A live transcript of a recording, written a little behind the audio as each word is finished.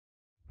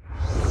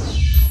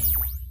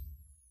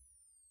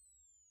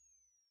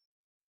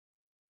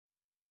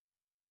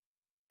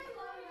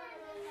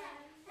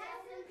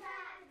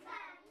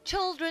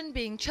Children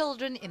being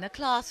children in a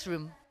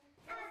classroom.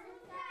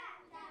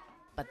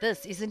 But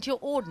this isn't your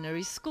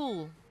ordinary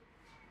school.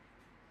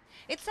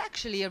 It's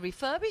actually a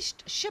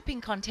refurbished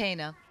shipping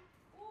container.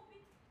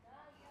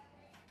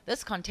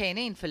 This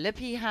container in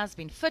Philippi has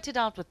been fitted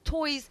out with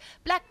toys,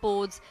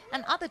 blackboards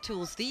and other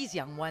tools these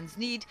young ones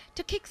need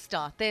to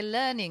kickstart their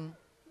learning.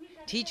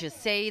 Teachers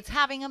say it's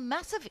having a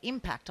massive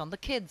impact on the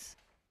kids.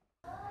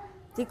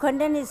 The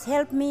content has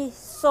helped me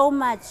so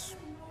much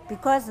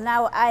because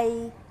now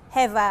I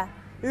have a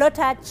lot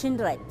of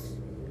children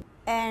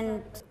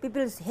and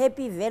people is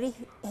happy, very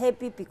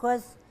happy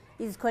because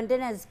his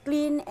container is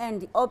clean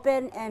and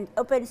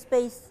open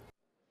space.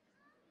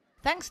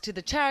 Thanks to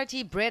the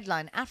charity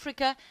Breadline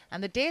Africa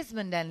and the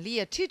Desmond and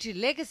Leah Tutu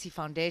Legacy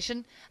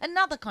Foundation,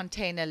 another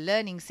container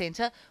learning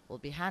centre will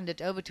be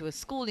handed over to a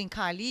school in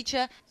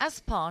Khayelitsha as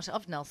part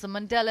of Nelson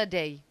Mandela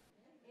Day.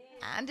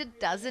 And it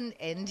doesn't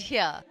end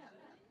here.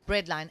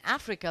 Breadline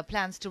Africa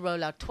plans to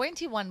roll out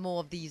 21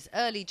 more of these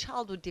early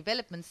childhood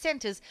development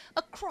centres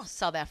across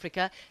South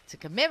Africa to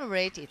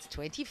commemorate its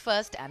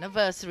 21st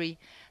anniversary.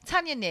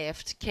 Tanya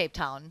Neft, Cape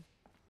Town.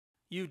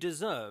 You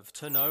deserve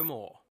to know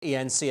more.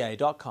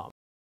 eNCA.com